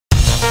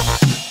I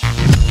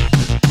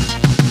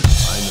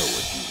know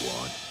what you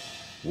want.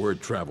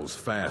 Word travels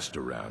fast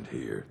around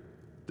here.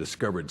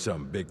 Discovered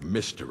some big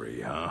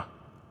mystery, huh?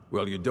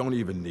 Well, you don't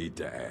even need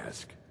to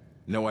ask.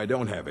 No, I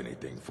don't have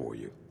anything for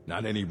you.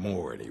 Not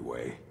anymore,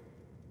 anyway.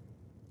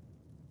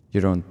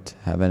 You don't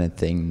have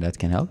anything that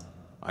can help?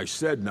 I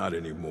said not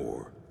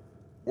anymore.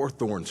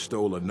 Orthorn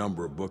stole a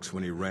number of books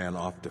when he ran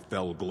off to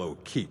Felglow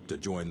Keep to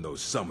join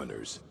those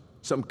summoners.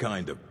 Some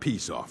kind of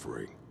peace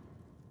offering.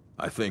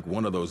 I think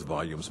one of those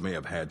volumes may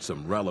have had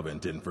some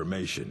relevant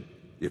information.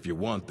 If you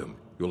want them,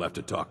 you'll have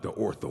to talk to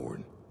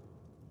Orthorn.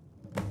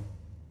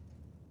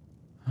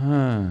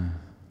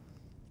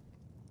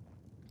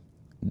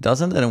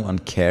 Doesn't anyone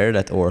care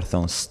that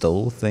Orthon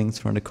stole things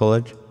from the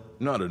college?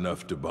 Not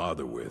enough to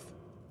bother with.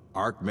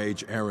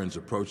 Archmage Aaron's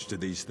approach to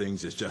these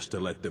things is just to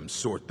let them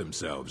sort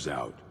themselves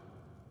out.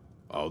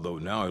 Although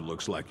now it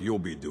looks like you'll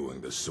be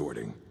doing the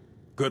sorting.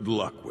 Good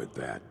luck with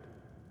that.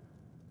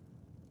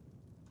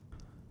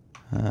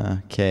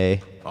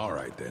 Okej. All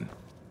right then.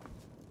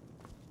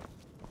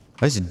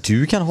 Just,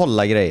 du kan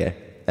hålla grejer,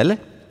 eller?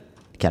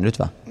 Kan du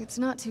inte, va? It's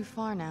not too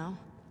far now.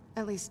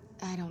 At least,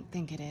 I don't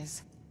think it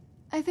is.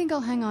 I think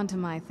I'll hang on to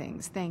my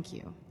things, thank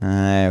you.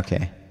 Nej,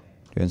 okej.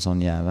 Du är en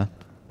sån jävel.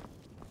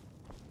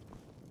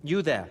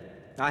 You there.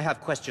 I have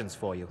questions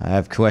for you. I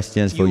have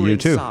questions for you in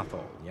too.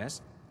 Sappho,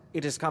 yes?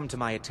 It has come to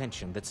my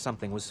attention that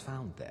something was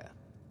found there.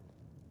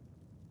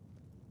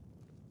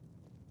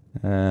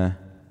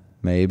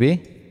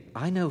 Maybe?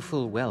 I know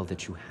full well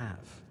that you have.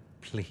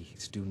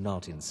 Please do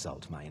not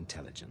insult my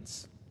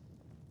intelligence.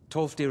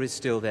 Tolfdir is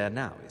still there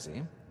now, is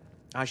he?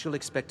 I shall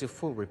expect a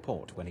full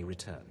report when he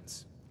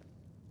returns.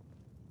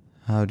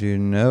 How do you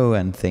know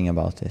anything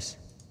about this?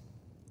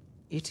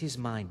 It is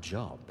my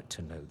job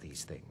to know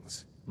these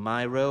things.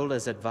 My role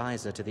as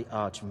advisor to the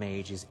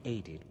Archmage is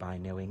aided by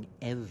knowing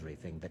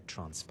everything that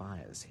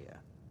transpires here.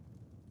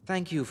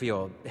 Thank you for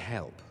your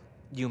help.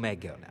 You may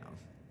go now.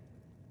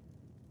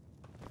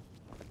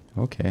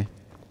 Okay.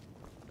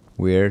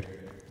 Weird.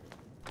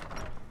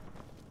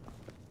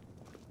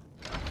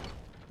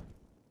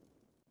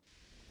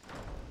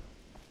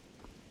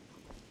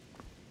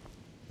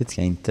 Det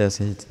ska inte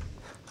se hit.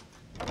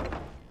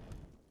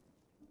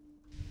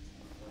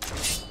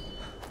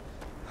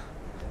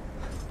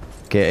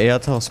 Okej,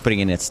 jag tar och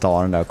springer ner till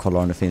staden där och kollar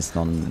om det finns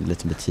någon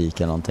liten butik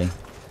eller någonting.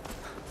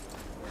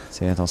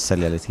 Så jag tar och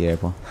sälja lite grejer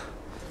på.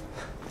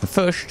 Men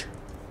först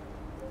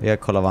vill jag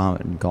kolla vad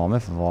han gav mig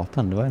för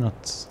vapen. Det var ju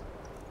något...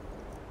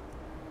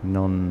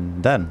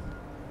 Den.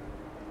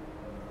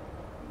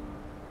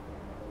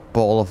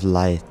 Ball of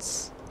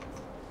lights.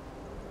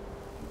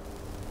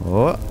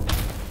 Åh.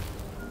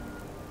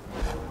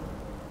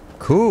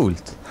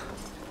 Coolt.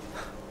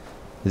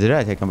 Det är det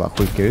att jag kan bara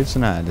skicka ut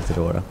såna här lite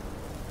då.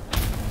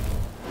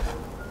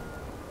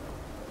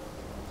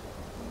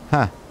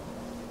 Här.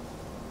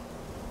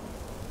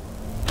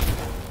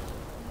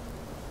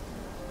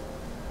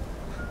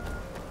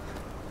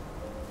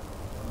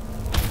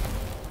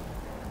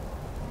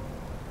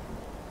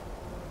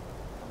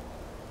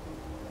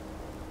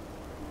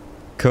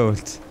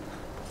 Coolt.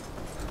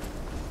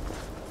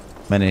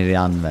 Men är det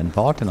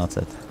användbart i något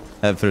sätt?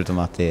 Förutom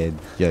att det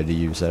gör det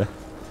ljusare.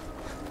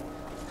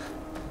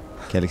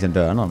 Kan jag liksom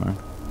döda någon med den?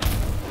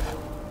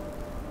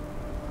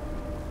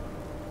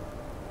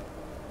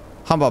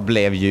 Han bara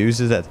blev ljus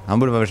istället. Han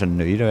borde vara så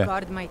nöjd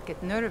över.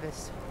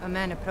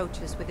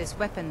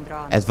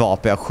 Ett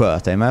vapen jag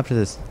sköt dig med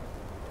precis.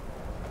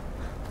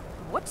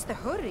 What's the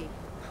hurry?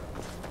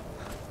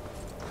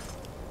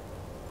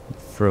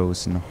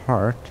 Frozen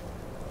heart.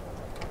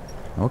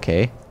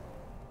 Okay.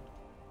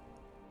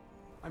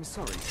 I'm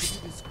sorry, could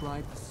you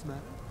describe the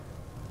smell?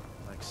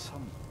 Like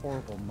some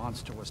horrible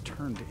monster was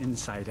turned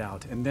inside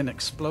out and then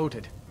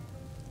exploded.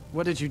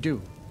 What did you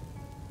do?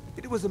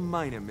 It was a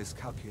minor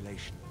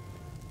miscalculation.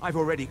 I've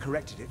already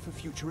corrected it for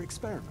future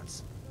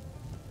experiments.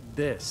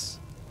 This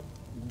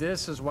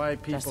is why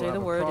people Just say have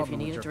the a word if you problem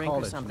need with a your drink or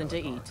college something to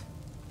metaphor.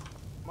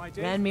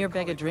 eat. Ranmir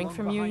beg a drink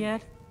from you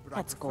yet?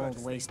 That's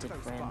gold wasted,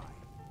 friend.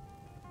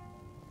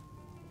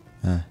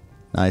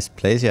 Nice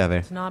place you have here.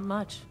 It's not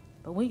much,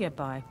 but we get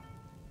by.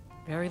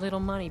 Very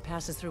little money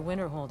passes through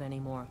Winterhold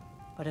anymore.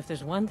 But if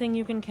there's one thing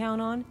you can count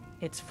on,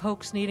 it's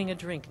folks needing a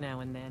drink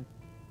now and then.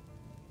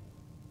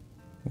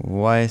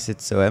 Why is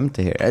it so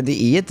empty here? Det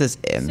är inte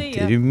empty. Det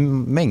är ju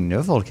mängder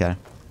av folk här.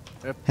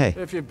 Hey.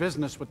 If you're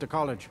business with the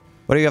college.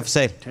 What do you have to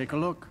say? Take a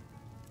look.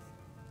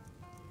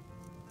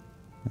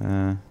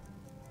 Kan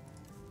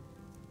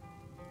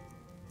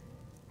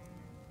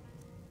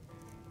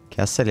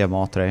jag sälja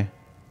mat till dig?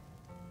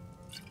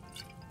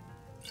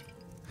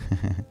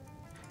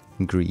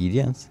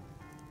 Ingredients.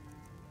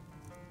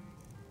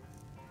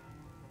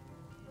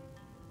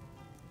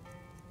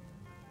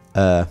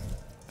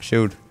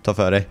 Varsågod, ta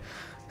för dig.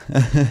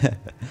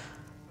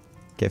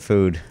 Okay,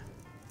 food.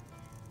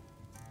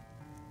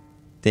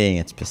 Det är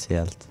inget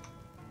speciellt.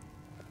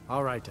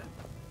 All right then.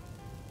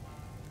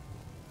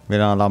 Vill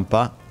du ha en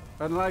lampa?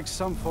 Unlike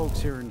some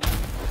folks here in town,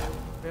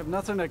 we have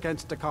nothing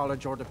against the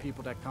college or the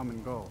people that come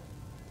and go.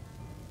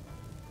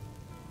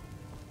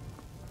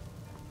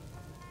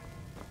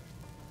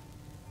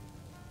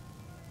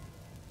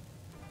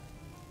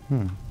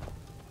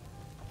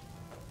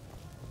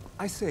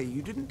 I say,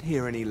 you didn't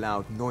hear any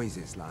loud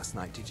noises last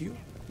night, did you?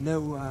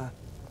 No,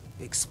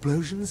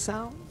 explosion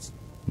sounds?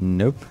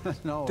 Nope.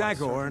 No,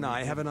 Dagor and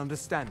I have an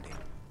understanding.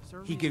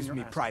 Serve He me gives in your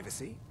me ass.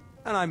 privacy,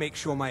 and I make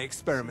sure my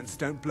experiments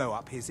don't blow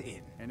up his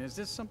inn. And is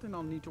this something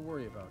I'll need to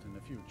worry about in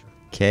the future?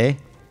 Okej.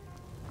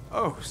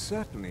 Oh,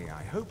 certainly,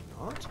 I hope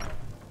not.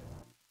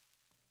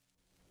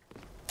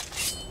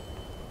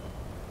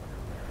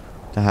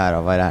 Det här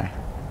då, vad är det här?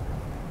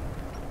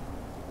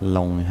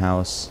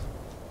 Longhouse.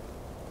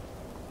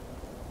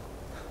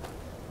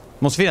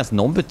 Måste finnas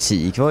någon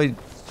butik. Vad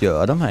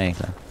gör de här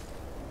egentligen?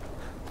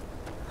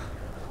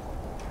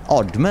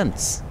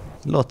 Oddments.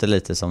 Låter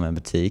lite som en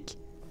butik.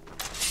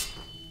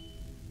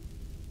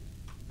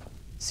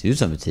 Ser ut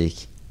som en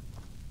butik.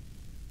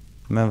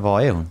 Men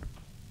vad är hon?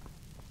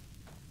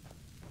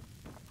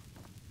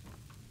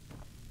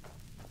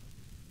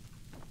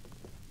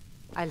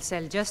 I'll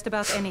sell just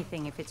about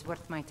anything if it's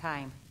worth my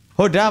time.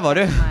 Där var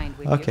du. Mind,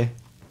 will you? Okej.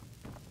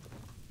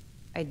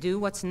 I do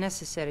what's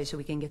necessary so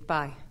we can get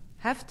by.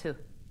 Have to,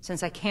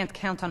 since I can't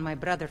count on my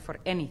brother for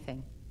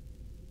anything.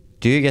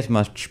 Do you get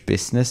much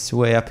business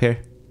way up here?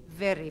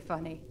 Very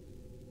funny.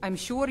 I'm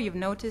sure you've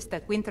noticed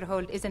that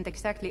Winterhold isn't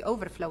exactly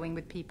overflowing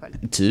with people.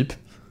 Typ.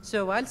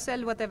 So I'll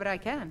sell whatever I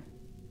can.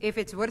 If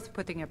it's worth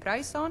putting a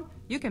price on,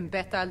 you can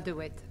bet I'll do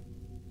it.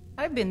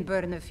 I've been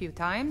burned a few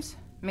times,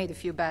 made a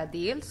few bad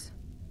deals,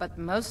 but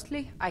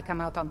mostly I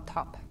come out on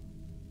top.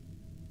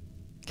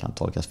 Kan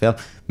tolkas fel.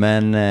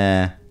 Men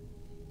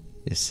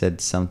you said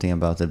something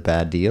about a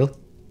bad deal.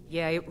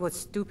 Yeah, it was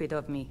stupid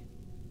of me.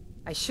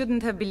 I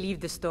shouldn't have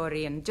believed the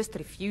story and just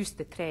refused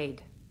the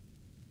trade.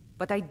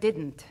 But I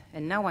didn't,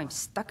 and now I'm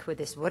stuck with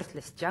this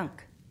worthless junk.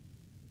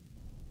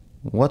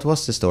 What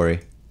was the story?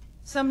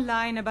 Some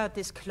line about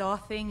this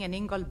clothing in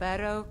Ingol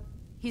Barrow.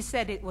 He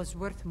said it was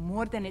worth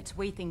more than its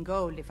weight in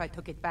gold if I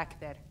took it back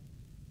there.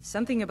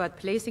 Something about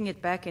placing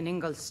it back in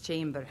Ingol's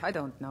chamber, I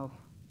don't know.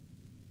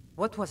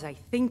 What was I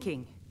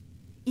thinking?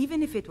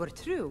 Even if it were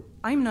true,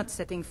 I'm not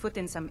setting foot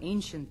in some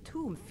ancient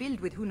tomb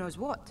filled with who knows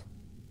what.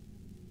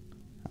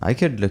 I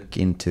could look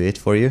into it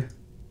for you.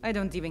 I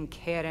don't even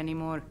care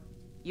anymore.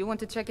 You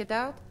want to check it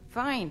out?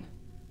 Fine.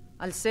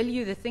 I'll sell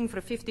you the thing for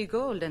 50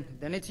 gold and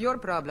then it's your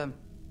problem.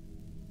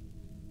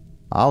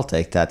 I'll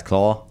take that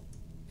claw.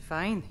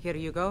 Fine, here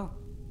you go.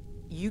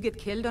 You get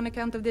killed on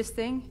account of this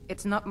thing,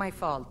 it's not my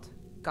fault.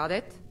 Got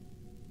it?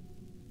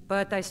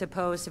 But I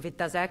suppose if it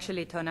does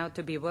actually turn out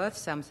to be worth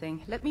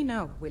something, let me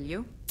know, will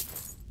you?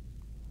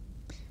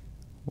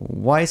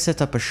 Why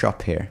set up a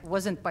shop here?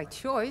 Wasn't by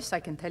choice,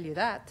 I can tell you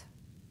that.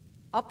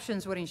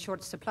 Options were in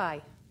short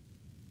supply.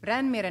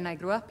 Branmir and I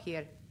grew up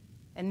here,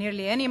 and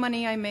nearly any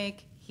money I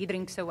make, he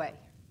drinks away.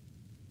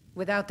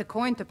 Without the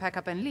coin to pack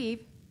up and leave,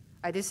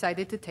 I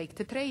decided to take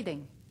to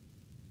trading.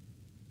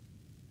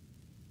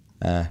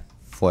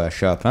 Får jag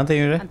köpa någonting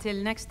ur det?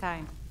 Until next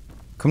time.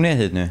 Kom ner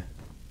hit nu.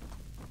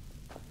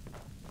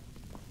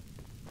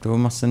 Det var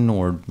massa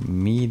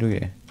Nordmead och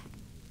grejer.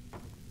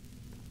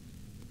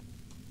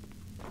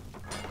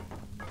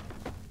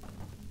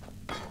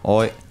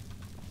 Oj.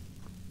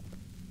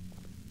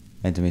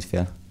 Det är inte mitt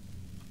fel.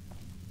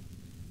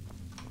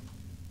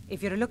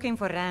 If you're looking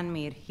for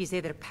Ranmir, he's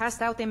either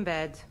passed out in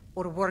bed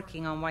or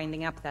working on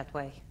winding up that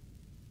way.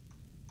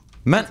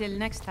 Men, Until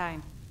next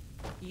time,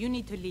 you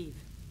need to leave.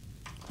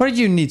 why did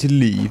you need to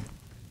leave?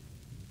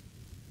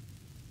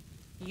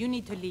 You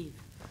need to leave.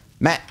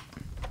 Men,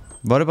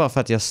 var det bara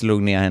för att jag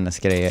slog ner hennes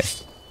grejer?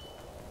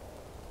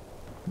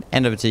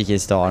 Enda butik i I'd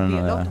staden.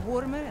 be a Och, lot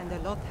warmer and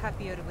a lot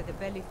happier with a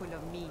belly full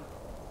of meat.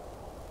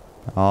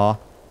 ja.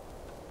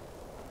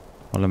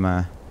 Håller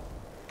med.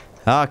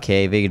 Ja,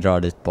 okej, vi drar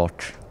dit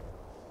bort.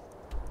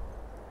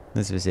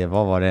 Nu ska vi se,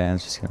 vad var det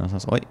ens vi ska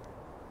någonstans? Oj.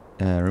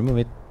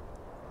 Remove it.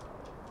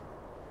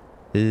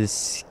 Vi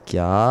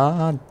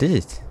ska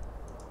dit.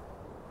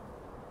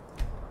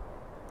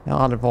 Jag har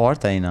aldrig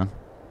varit där innan.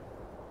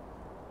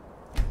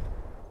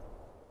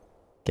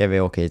 Ska vi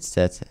åka hit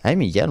istället? Nej,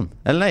 min hjälm.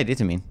 Eller nej, det är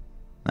inte min.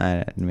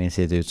 Nej, min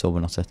ser ut så på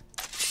något sätt.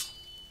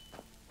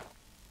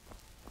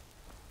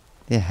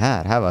 Det är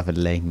här var för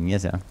länge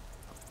sedan.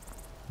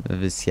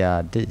 Vi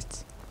ska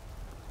dit.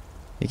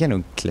 Vi kan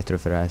nog klättra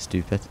upp för det här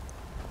stupet.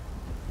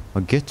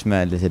 Vad gött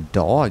med lite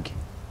dag.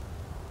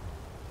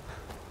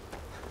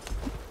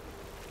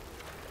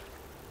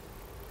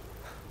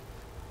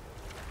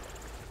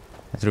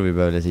 Jag tror vi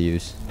behöver lite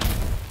ljus.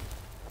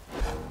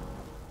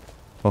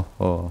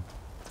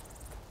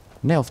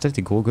 Nej, ofta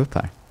inte gå upp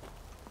här.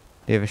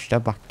 Det är värsta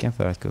backen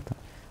för att gå upp här.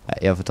 Nej,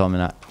 jag får ta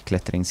mina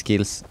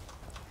klättringsskills.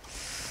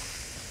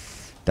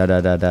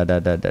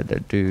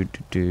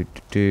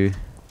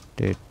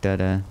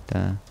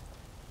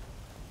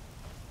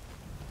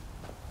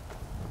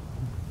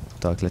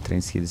 Ta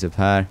klättringsskills upp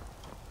här.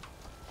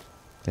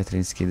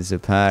 Klättringsskills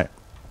upp här.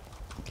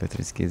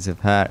 Klättringsskills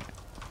upp här.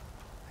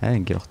 Här är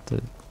en grotta.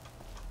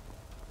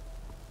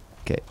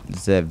 Okej,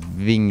 lite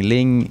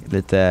vingling,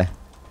 lite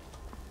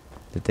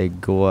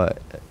gå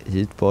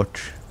hit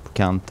bort på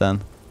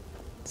kanten.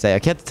 Så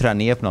jag kan inte träna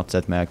ner på något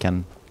sätt, men jag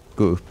kan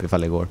gå upp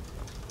ifall det går.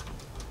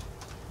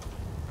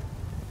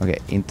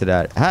 Okej, inte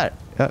där. Här!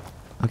 Ja,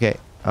 okej.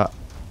 Ja,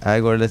 här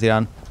går det lite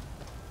grann.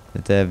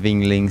 Lite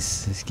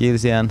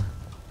vinglingsskills igen.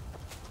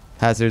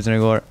 Här ser det ut som det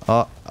går.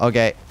 Ja,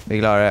 okej. Vi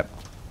klarar det.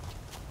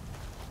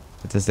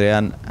 Vi testar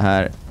igen.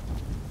 Här.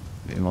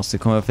 Vi måste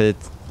komma upp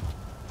hit.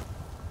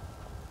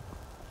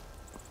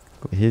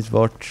 Gå hit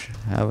bort.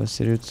 Här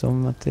ser det ut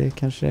som att det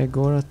kanske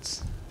går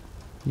att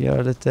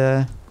göra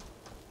lite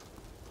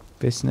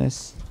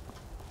business.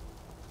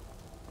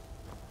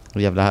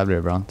 Och jävla här blir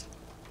det brant.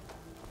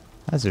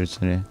 Här ser det ut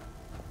som det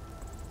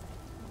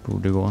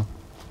borde gå.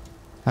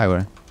 Här går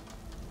det.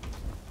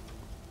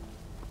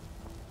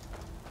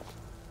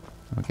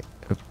 Okej,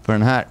 upp på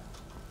den här.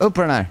 Upp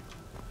på den här.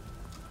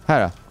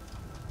 Här då.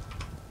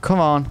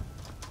 Come on.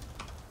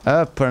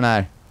 Upp på den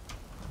här.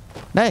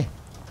 Nej.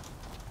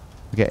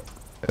 Okej,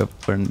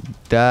 upp på den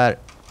där.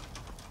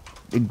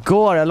 Det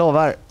går, jag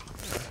lovar.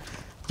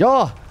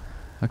 Ja!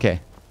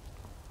 Okej.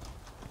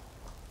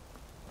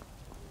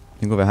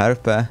 Nu går vi här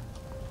uppe.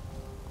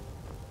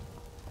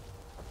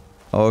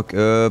 Och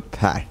upp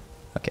här.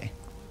 Okej.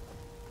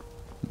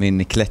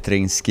 Min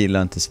klättringsskill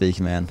har inte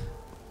svikit mig än.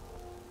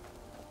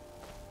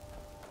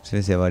 Ska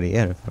vi se vad det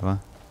är för, va?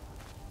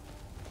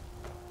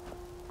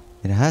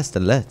 Är det här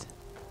stället?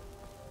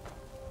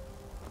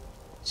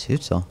 Det ser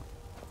ut så.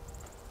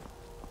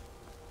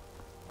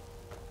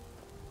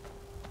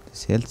 Det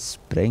ser helt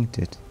sprängt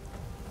ut.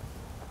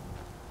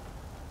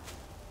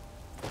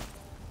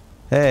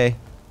 Hej!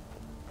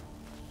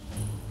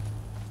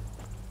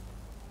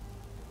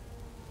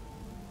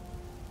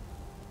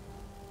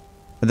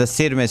 Där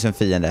ser du mig som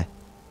fiende.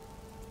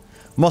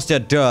 Måste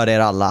jag döda er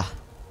alla?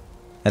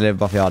 Eller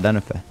varför jag har den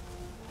uppe?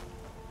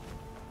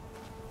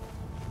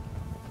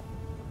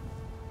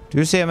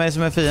 Du ser mig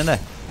som en fiende.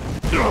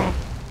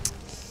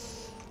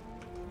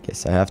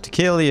 Guess I have to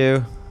kill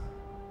you.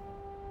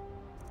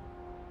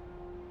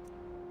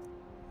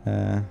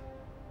 Ja,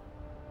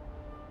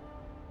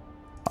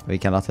 vi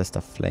kan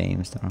testa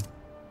flames då.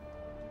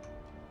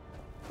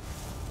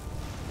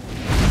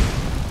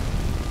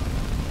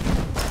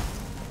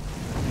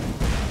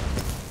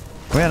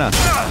 Kom igen då.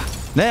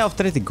 Nej,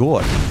 ofta det inte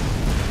går.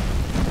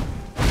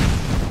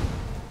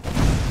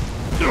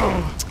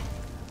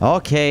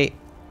 Okej.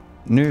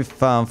 Nu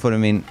fan får du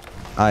min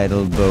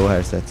idle bow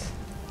här sett.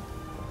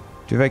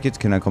 Du verkar inte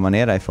kunna komma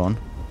ner därifrån.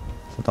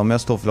 Så att om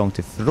jag står för långt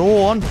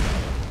ifrån...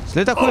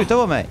 Sluta skjuta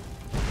på mig!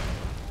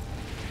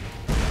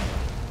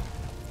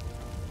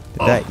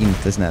 Det där är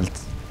inte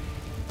snällt.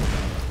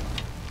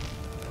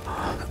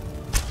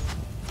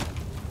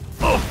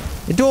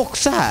 Är du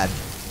också här?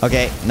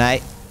 Okej,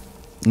 nej.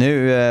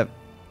 Nu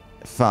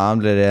fan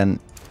blir det en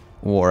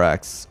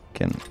Warax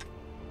och en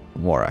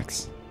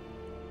Warax.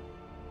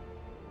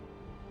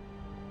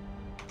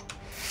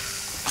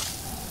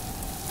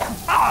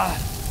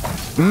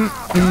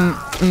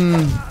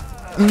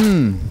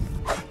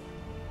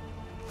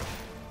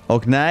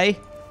 Och nej,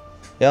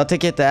 jag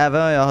tänker inte,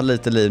 även om jag har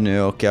lite liv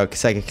nu och jag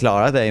säkert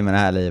klarar dig med det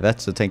här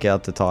livet, så tänker jag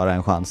inte ta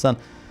den chansen.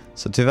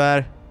 Så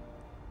tyvärr,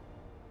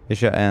 vi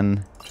kör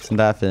en sån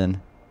där fin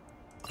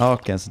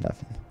och en sån där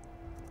fin.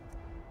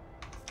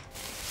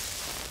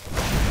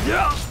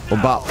 Och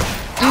bara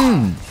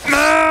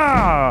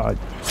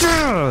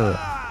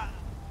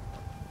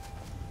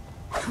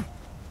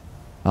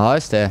ja,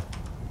 just det.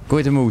 Gå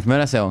inte emot mig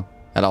nästa gång.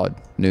 Eller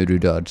nu är du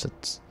död, så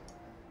att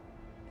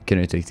jag kan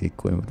inte riktigt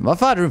gå emot.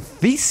 Varför hade du en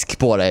fisk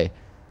på dig?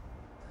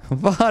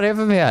 Vad är det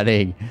för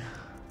mening?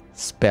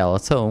 Spel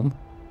at home.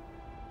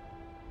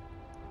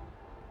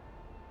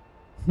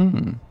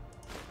 Okej,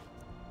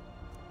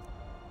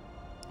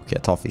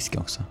 jag tar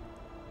fisken också.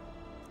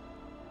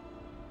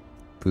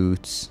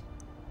 Boots.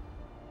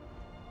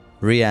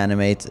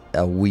 Reanimate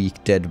a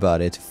weak dead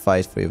body to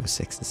fight for you for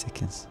 60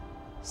 seconds.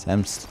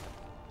 Sämst.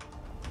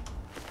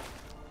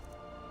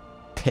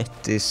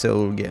 Petty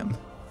soul game.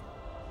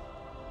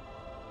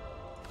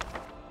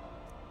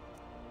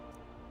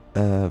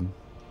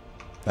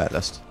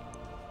 Värdelöst.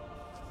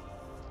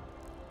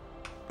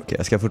 Okej,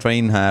 jag ska fortfarande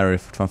in här och det är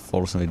fortfarande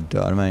folk som vill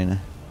dö med inne.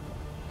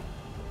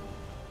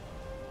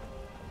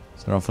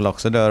 Så de får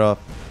också dö då.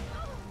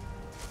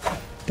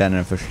 Den är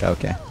den första,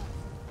 okej.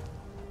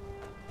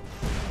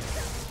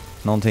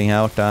 Någonting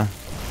här borta.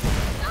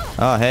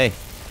 Ja, hej.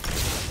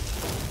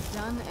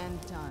 Done and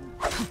done.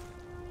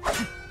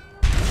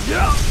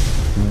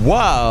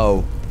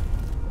 Wow!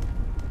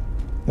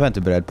 Jag var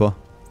inte beredd på.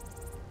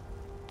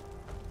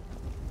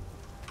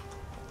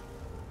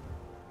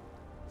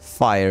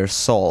 Fire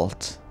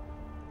salt.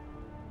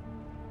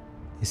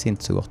 Det ser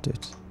inte så gott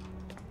ut.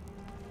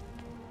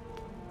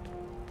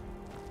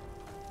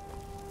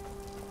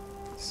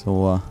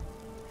 Så...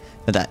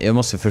 Vänta, jag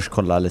måste först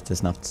kolla lite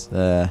snabbt.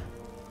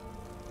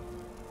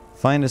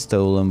 Find the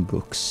stolen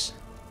books.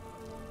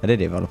 Är det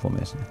vi håller på med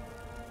just nu?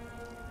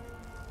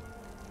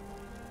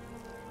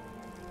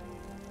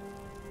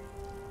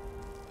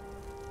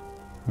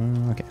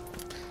 Okej.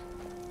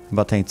 Jag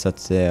bara tänkte så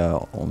att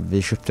om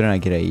vi köpte den här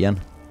grejen,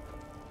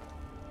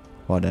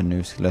 var den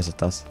nu skulle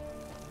sättas.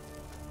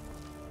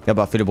 Jag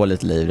bara fyller på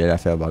lite liv, det är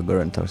därför jag bara går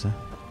runt också.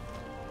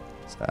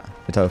 Så här,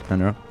 vi tar upp den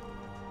nu då.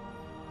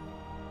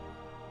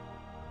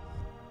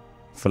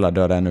 Får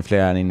döda ännu fler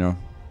här inne då.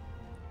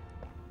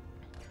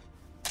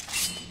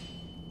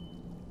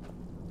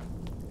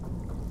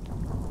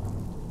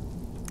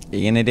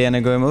 Ingen idé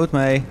att gå emot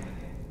mig.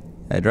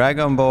 Jag är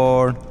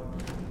Dragonborn.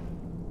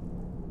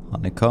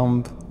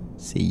 Honeycomb.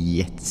 Ser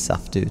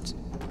jättesaft ut.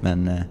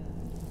 Men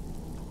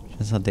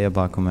känns att det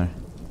bara kommer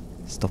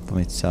stoppa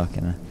mitt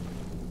sökande.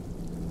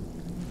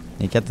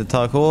 Ni kan inte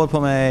ta koll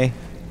på mig.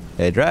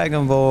 Jag är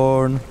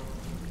Dragonborn.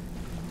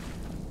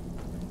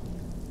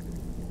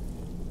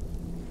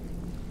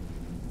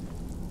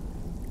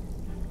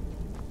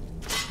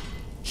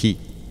 Hi.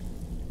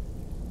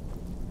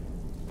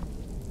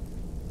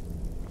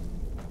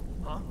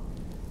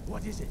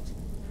 What is it?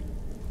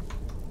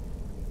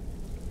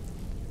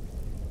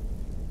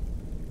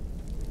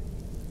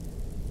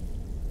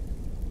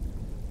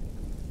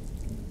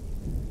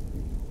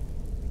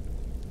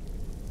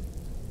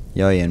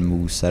 Jag är en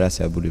mosare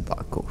så jag borde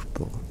bara gå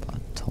upp och bara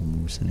ta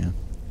mosen igen.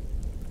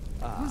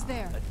 Who's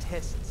there? A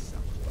test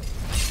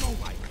subject. Go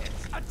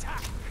right,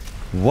 attack!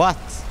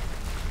 What?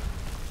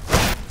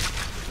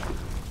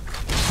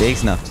 Det gick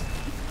snabbt.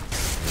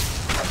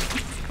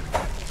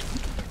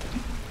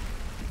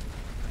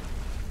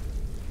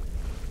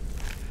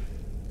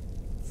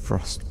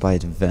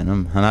 Frostbite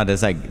Venom. Han hade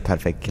så här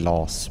perfekt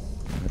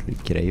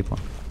grej på.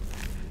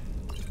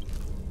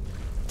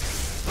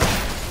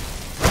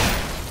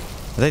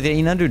 Jag tänkte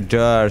innan du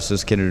dör så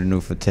ska du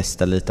nog få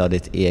testa lite av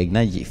ditt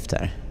egna gift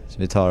här. Så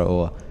vi tar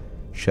och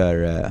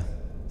kör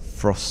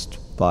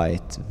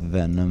Frostbite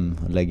Venom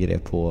och lägger det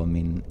på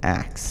min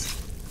axe.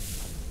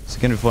 Så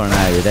kan du få den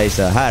här i dig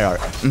så här har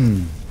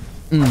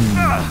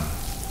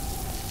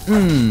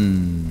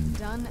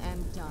Done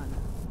and done.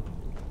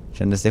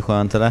 Kändes det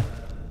skönt eller?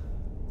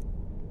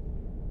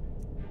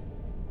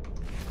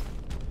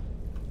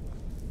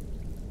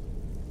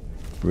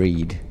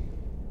 Read.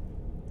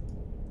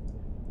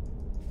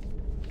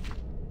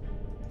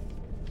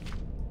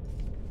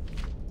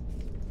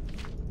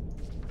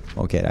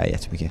 Okej, det här är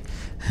jättemycket.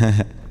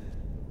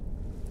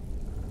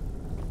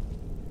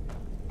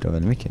 Det var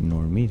väldigt mycket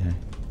normid här.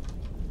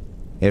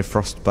 Är det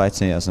Frostbite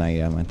som gör såna här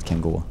grejer man inte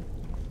kan gå?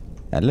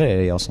 Eller är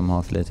det jag som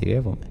har för lite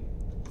grejer på mig?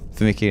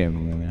 För mycket grejer på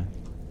mig, menar jag.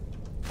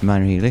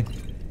 Man really?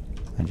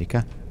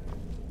 Magica.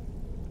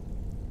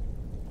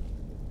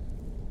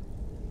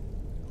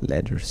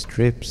 Leather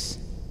strips.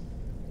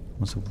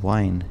 Och så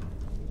wine.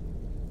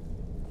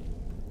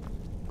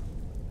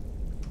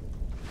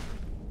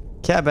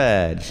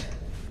 Cabbage.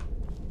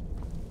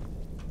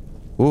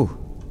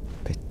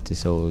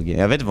 Petisol.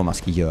 Jag vet inte vad man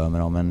ska göra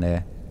med dem, men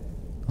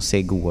de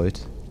ser goda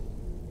ut.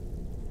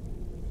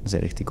 De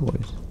ser riktigt goda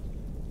ut.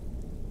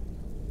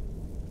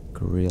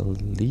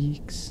 Grill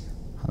leeks.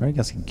 Han har det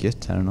ganska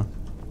gött här nu.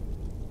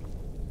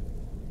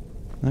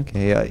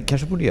 Okej, jag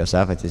kanske borde göra så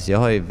här faktiskt. Jag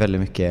har ju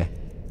väldigt mycket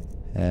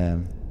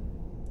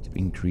typ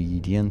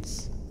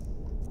ingredients.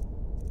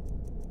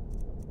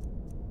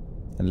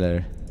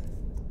 Eller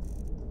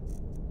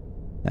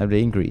det blir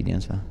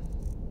ingredients, va?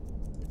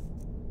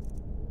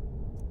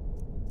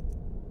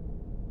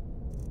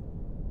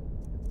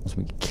 Jag har så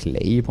mycket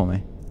clay på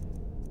mig.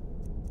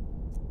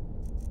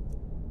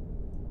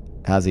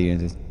 Här ser ju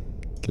inte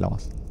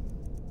glas.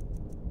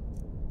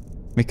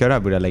 Mycket av det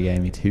här borde jag lägga i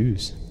mitt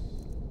hus.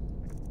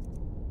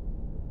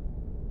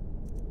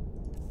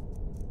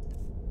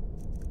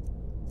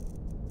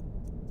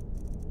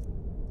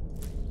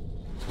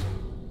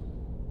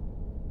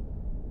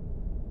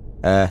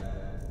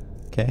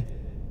 Okej.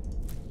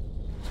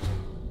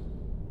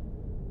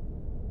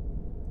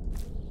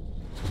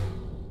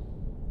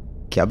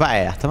 Kan jag bara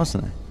äta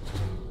massa nu?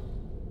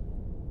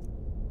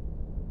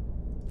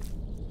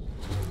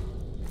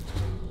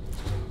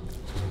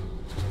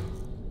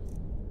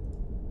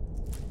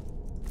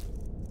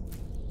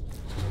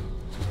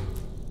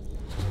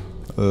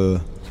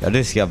 Jag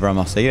discoverar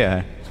massa grejer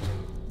här.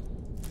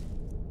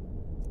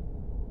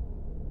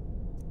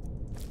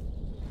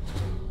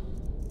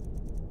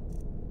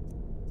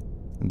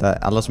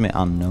 Alla som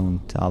är unknown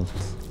till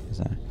allt.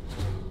 Så här.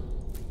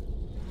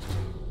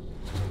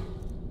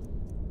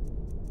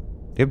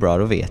 Det är bra,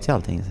 då vet jag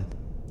allting.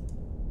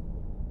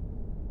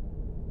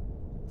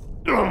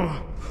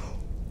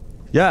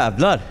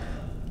 Jävlar!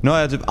 Nu har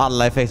jag typ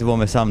alla effekter på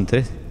mig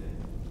samtidigt.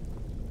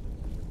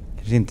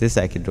 Kanske inte är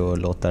säkert att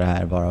låta det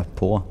här vara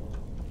på.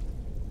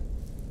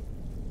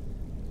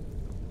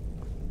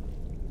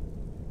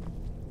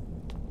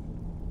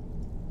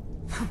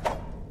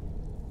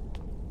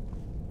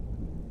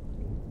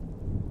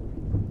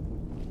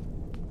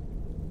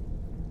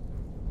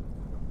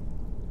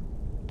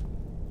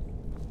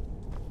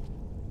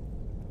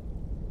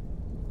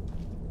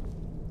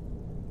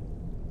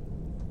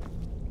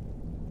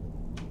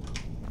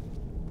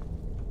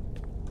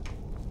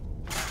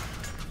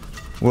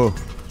 Wow.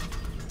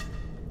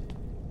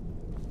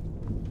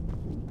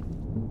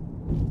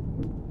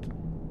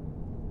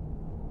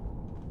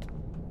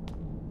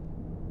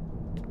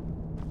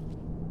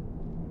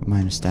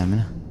 Minus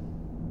stamina.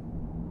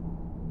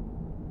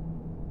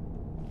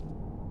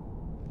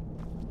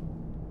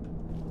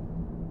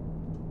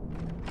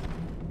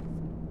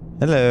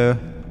 Hello.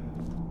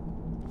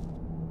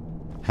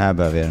 Här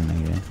behöver jag den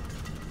här grejen.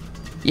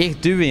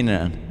 Gick du in i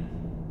den?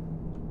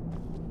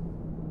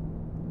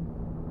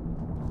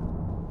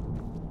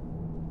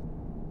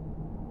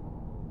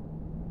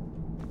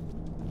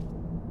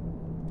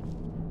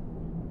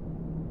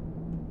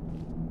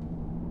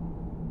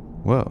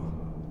 Wow.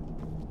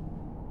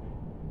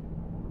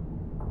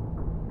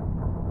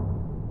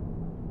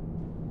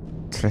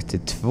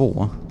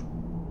 $32.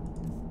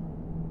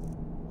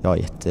 Jag har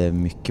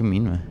jättemycket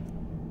min med.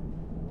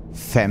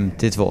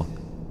 52.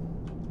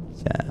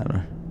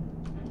 Jävlar.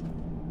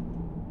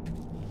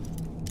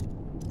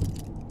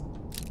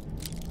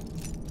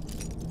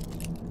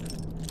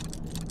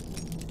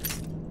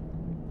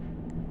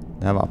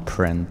 Det här var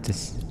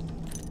Apprentice.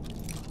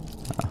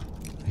 Ja,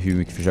 hur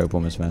mycket försök på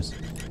mig som helst.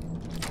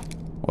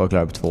 Och jag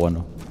klarar på 2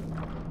 ändå.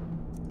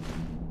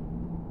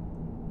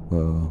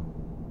 Wow.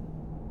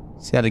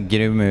 Ser jävligt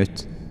grym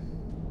ut.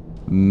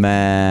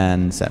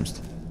 Men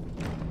sämst.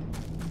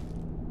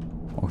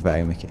 Och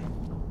väger mycket.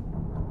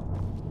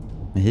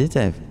 Men hit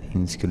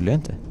in skulle jag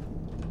inte.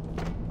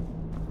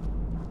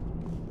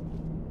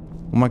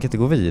 Och man kan inte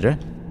gå vidare.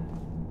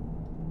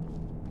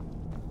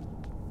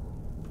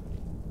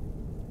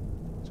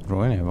 Så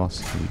frågan är, vad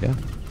skulle jag?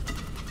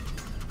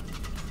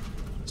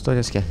 Står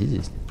jag ska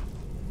hit.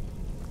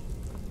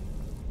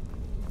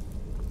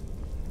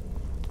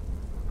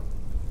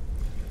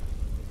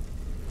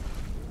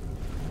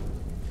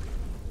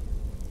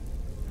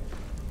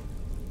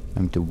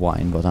 Inte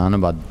wine, but han har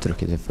bara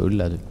druckit sig full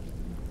typ.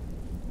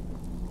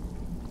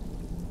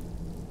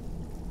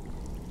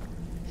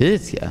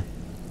 Hit ska jag.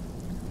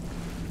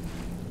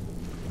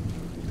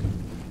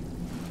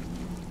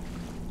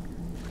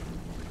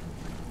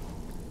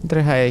 Inte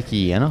det här jag gick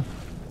igenom.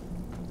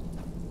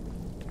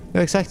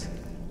 Ja, exakt.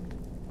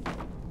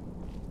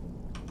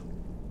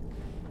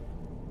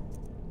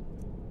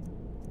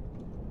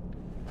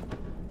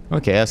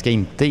 Okej, jag ska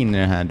inte in i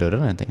den här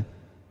dörren egentligen.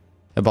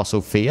 Jag bara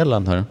såg fel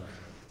antagligen.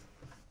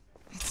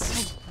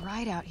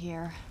 Out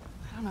here.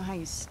 I don't know how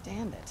you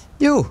stand it.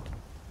 Jo!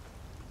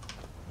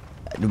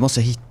 Du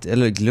måste hitta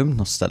eller glömt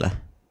något ställe.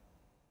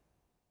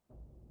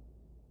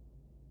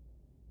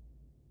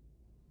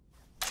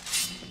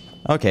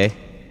 Okej.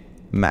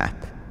 Map.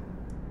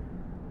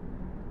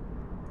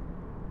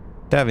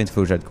 Där har vi inte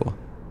fortsatt gå.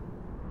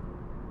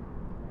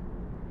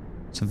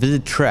 Så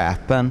vid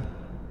trappen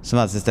som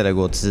alltså istället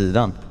går till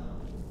sidan.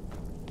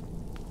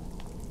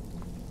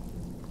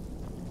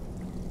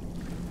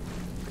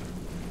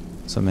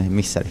 Som jag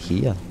missar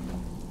helt.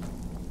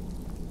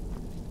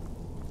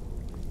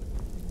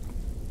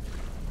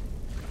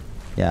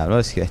 Jävlar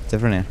vad skvätter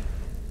från er.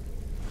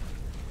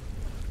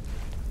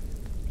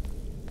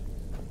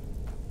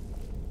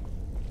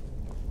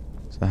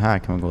 Så här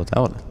kan man gå till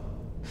hållet.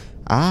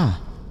 Ah!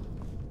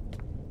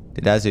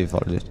 Det där ser ju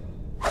farligt ut.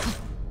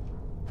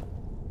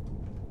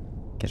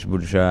 Kanske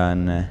borde köra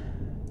en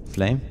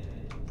flame.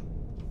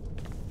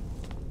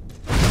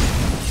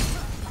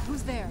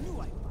 Who's there?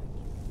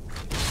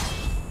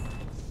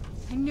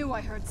 I knew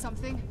I heard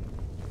something.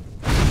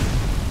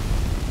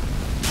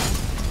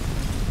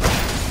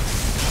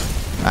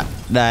 Nej,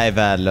 det här är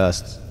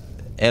värdelöst.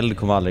 Eld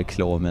kommer aldrig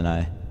klå mig,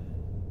 nej.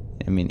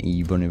 Det är min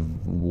Ebony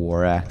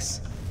War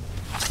Axe.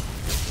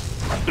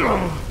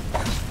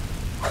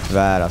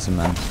 Tyvärr alltså,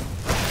 men...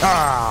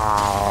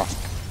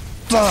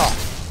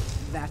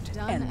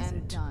 That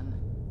ends.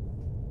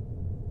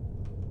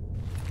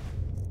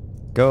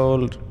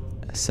 Gold.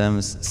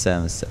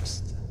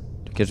 Sämst.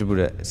 Du kanske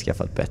borde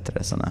skaffa ett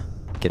bättre såna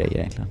grejer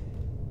egentligen.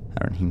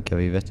 Här har en hink av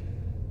huvudet.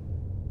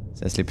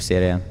 Så jag slipper se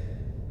det igen.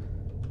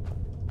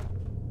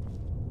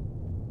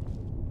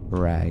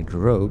 Ragged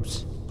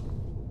robes.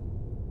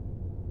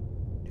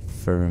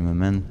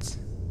 Firmament.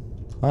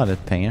 Ja, det är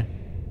pengar.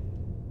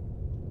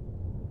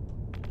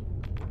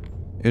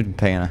 Ut med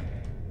pengarna.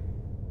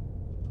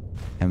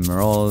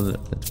 Emerald,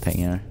 lite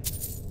pengar.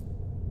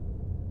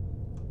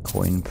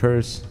 Coin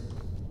purse.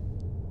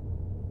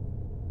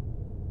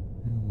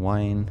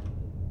 Wine.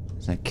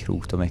 Sån här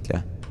krok de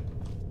äckliga.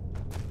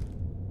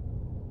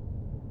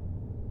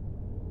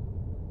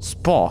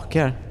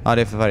 Spakar. Ja,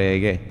 det är för varje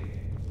grej.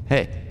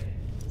 Hej.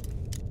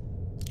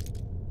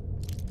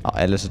 Ja,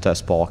 eller så tar jag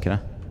spakarna.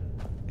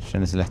 Det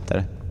känns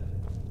lättare.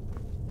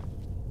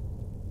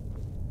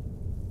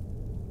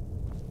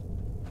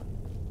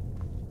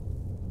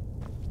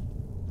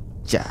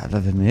 Jävlar,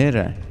 vem är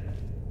det?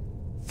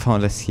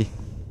 Fan läskigt.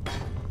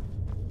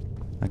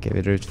 Okej,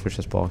 vi drar ut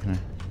första spakarna.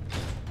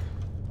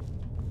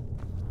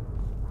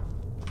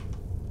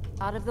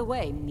 Out of the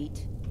way,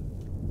 meat.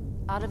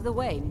 Out of the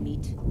way,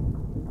 meat.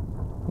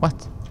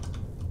 What?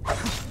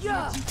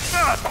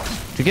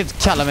 Du kan inte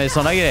kalla mig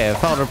såna grejer.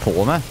 Vad håller du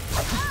på med?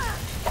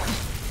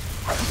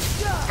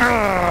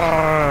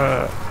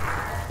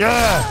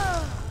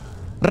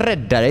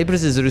 Rädda dig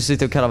precis så du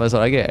sitter och kallar mig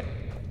såna grejer.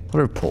 Vad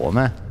håller du på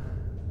med?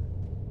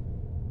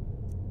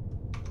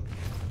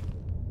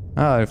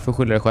 Ja, du får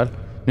skylla dig själv.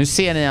 Nu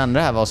ser ni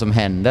andra här vad som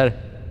händer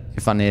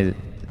ifall ni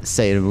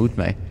säger emot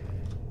mig.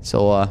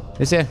 Så,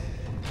 vi ser.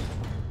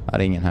 Ja,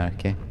 det är ingen här,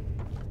 okej.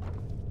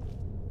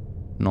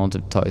 Någon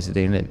typ tar i sitt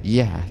egen liv.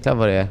 Jäklar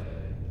vad det är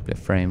Det blir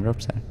frame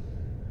drops här.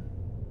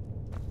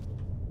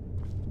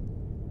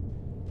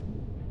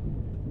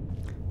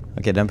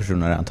 Okej, den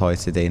personen har redan tagit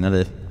sitt egna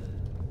liv.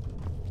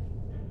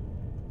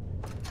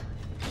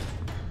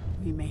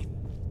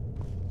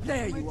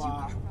 There you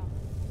are.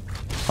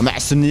 Ja, men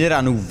så ni är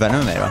redan ovänner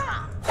med mig då?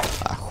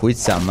 Ah,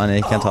 skitsamma,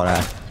 ni kan ta det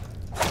här.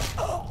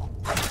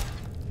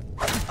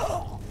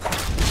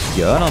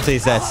 Gör någonting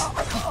sätt.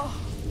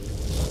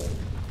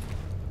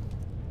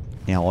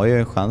 Ni har ju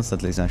en chans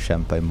att liksom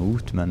kämpa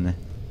emot, men...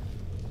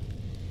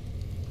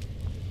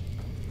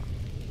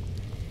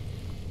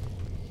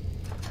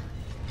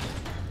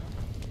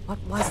 What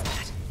was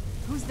that?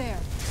 Who's there?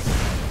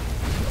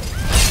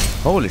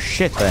 Holy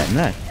shit, vad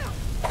händer här?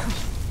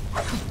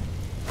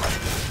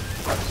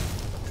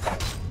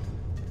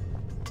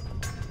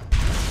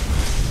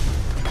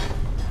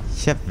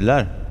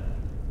 Jävlar.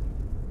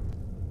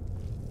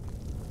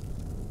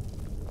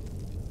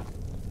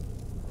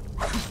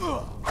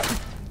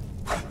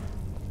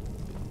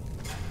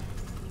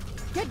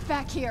 Get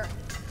back here.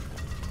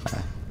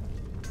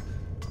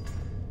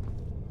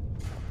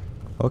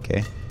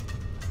 Okej.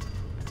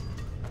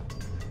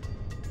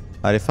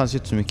 Ja, det fanns ju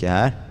inte så mycket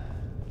här.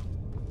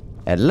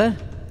 Eller?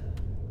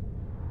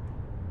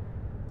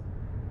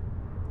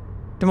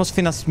 Det måste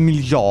finnas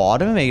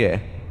miljarder med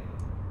grejer.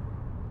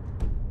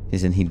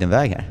 Finns en hidden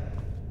väg här?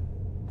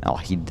 Ja,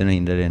 hidden och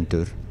hinder är en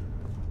dörr.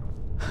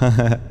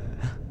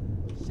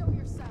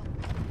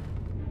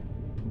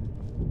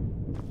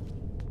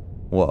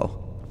 Wow.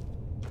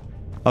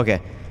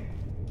 Okej.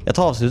 Jag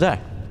tar avslut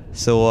där.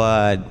 Så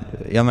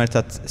jag har märkt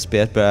att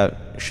spelet börjar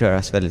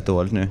köras väldigt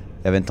dåligt nu.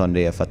 Jag vet inte om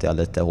det är för att jag har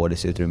lite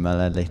hårddiskutrymme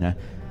eller liknande.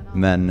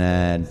 Men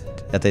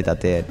jag tänkte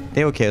att det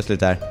är okej att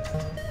sluta här.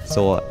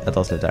 Så jag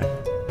tar slut där.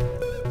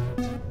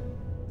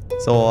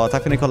 Så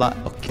tack för att ni kollade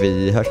och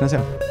vi hörs nästa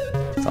gång.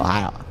 Så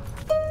här då.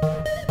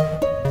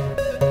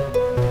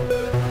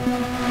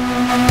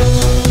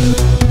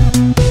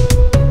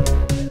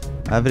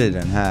 Jag vrider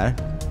den här.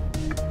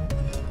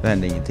 Då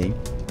händer ingenting.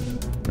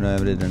 Men när jag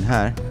vrider den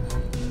här,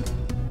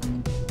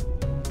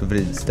 då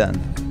vrids den.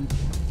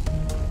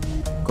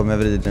 Kommer jag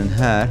vrida den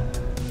här,